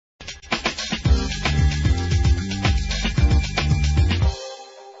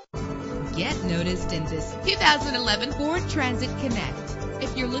noticed in this 2011 Ford Transit Connect.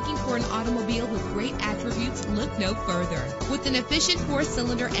 If you're looking for an automobile with great attributes, look no further. With an efficient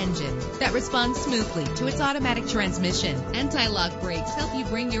 4-cylinder engine that responds smoothly to its automatic transmission, anti-lock brakes help you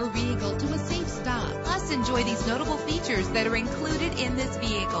bring your vehicle to a safe stop. Plus, enjoy these notable features that are included in this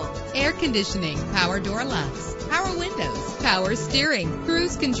vehicle: air conditioning, power door locks, power windows, power steering,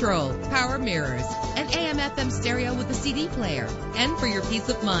 cruise control, power mirrors, an AM/FM stereo with a CD player. And for your peace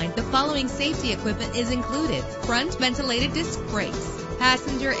of mind, the following safety equipment is included: front ventilated disc brakes,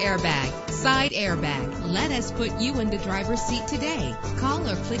 passenger airbag, side airbag. Let us put you in the driver's seat today. Call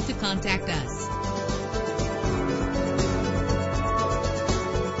or click to contact us.